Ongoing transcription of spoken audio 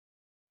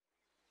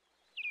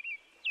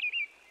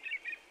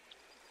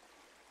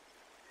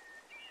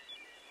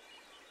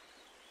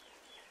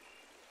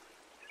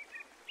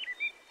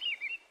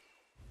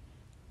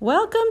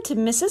Welcome to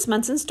Mrs.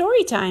 Munson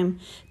Storytime.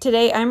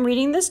 Today I'm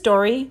reading the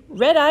story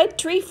Red-Eyed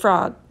Tree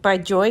Frog by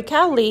Joy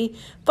Cowley,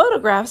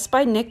 photographs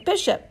by Nick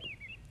Bishop.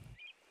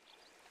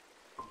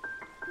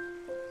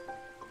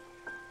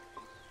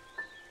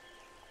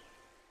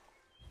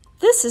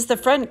 This is the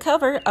front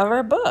cover of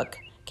our book.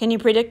 Can you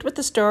predict what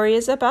the story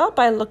is about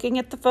by looking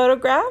at the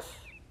photograph?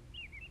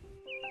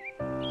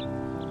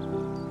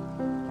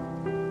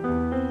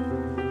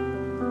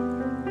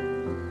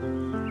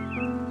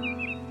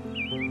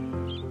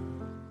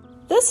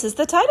 This is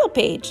the title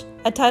page.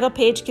 A title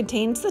page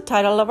contains the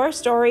title of our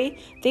story,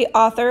 the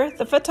author,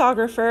 the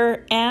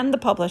photographer, and the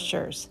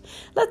publishers.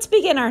 Let's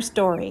begin our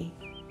story.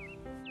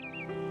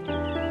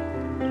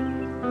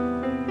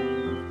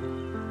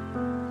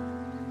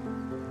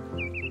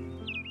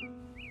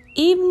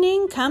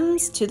 Evening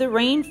comes to the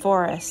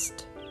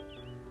rainforest.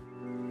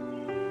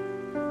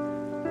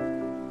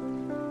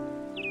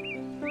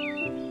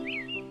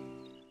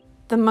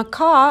 The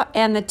macaw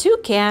and the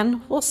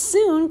toucan will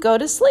soon go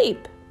to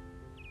sleep.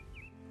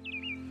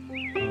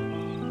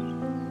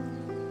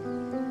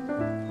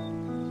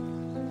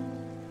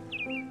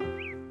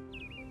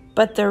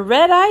 But the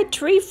red-eyed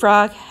tree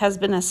frog has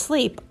been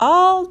asleep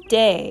all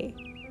day.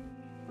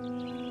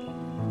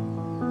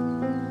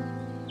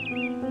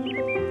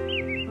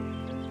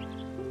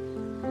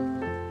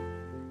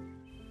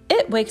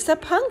 It wakes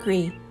up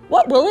hungry.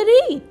 What will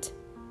it eat?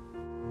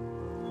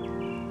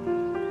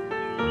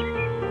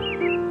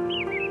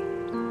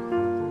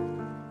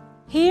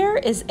 Here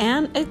is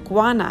an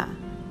iguana.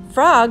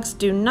 Frogs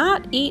do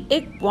not eat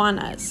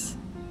iguanas.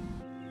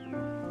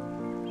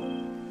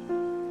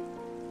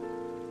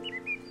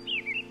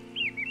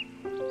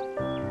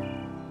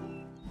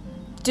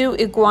 Do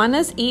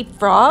iguanas eat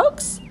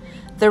frogs?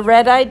 The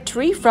red-eyed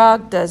tree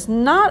frog does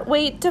not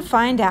wait to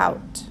find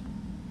out.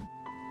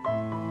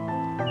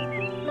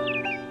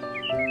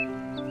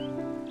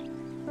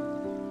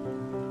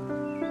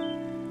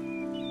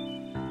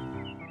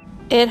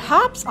 It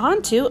hops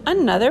onto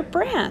another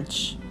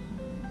branch.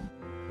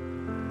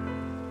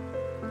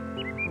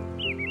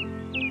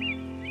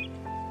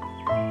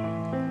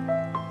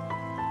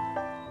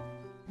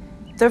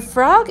 The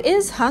frog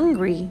is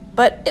hungry,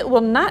 but it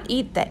will not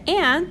eat the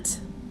ant.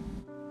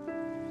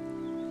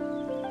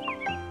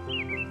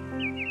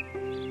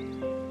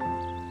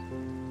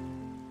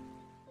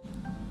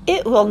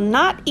 It will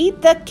not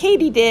eat the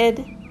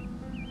katydid.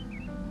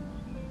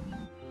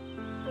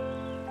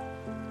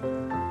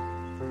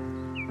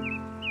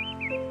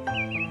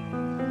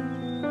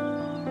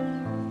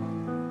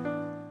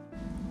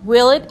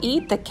 Will it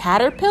eat the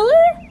caterpillar?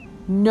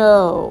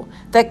 No,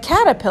 the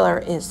caterpillar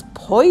is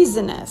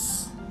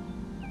poisonous.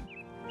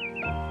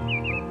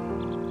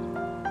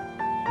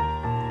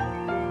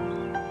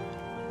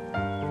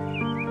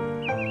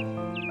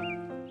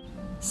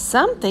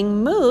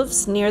 Something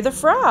moves near the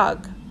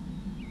frog.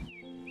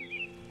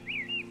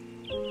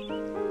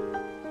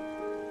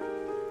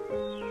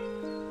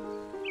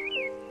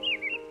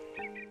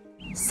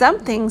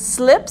 Something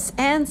slips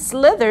and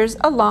slithers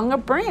along a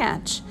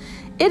branch.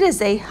 It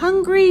is a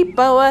hungry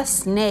boa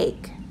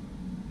snake.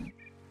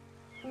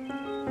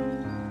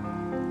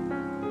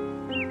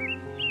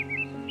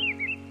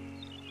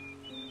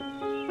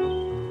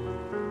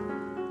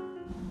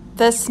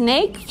 The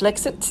snake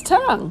flicks its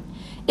tongue.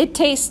 It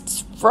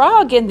tastes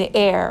frog in the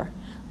air.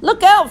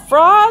 Look out,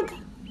 frog!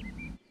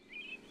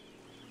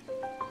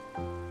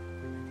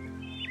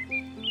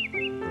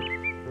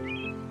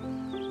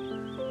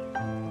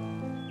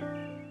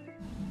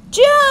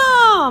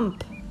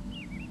 Jump!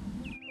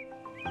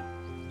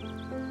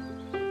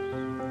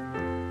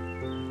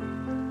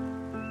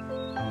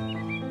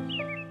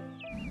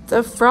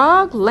 The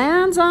frog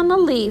lands on a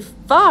leaf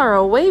far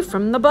away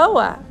from the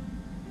boa.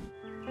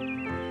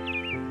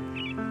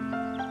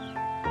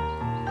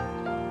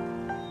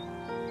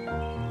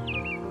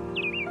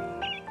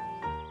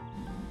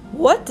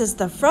 What does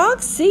the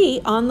frog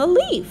see on the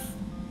leaf?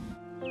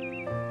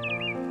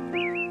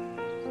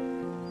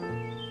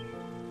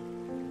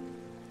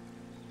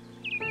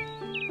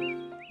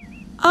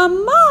 A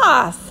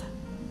moth!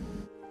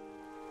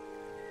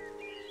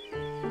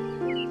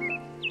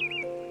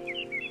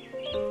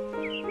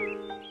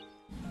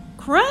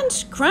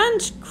 Crunch,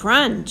 crunch,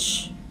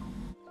 crunch!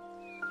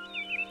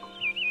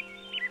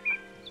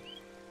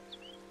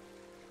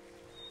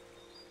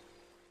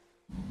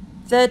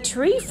 The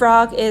tree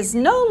frog is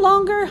no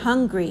longer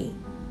hungry.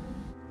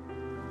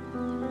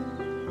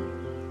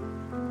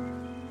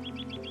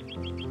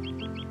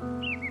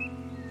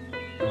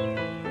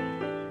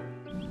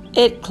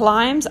 It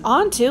climbs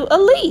onto a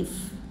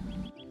leaf.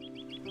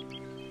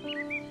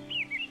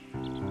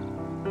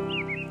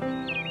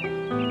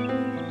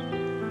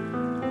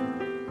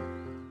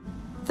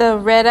 The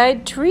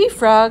red-eyed tree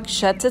frog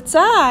shuts its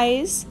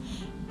eyes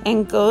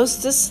and goes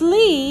to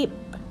sleep.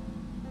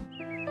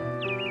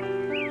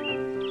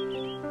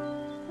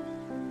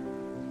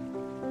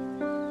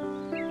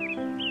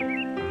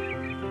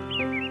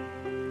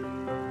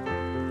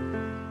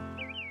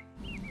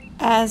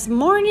 As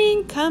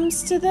morning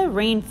comes to the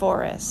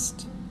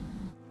rainforest.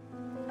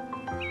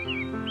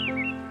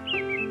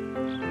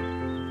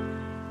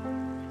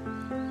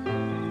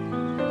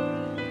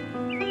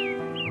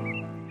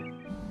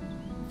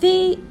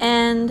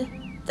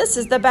 And this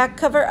is the back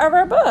cover of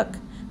our book.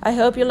 I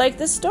hope you like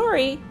this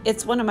story.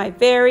 It's one of my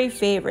very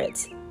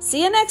favorites.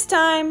 See you next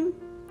time.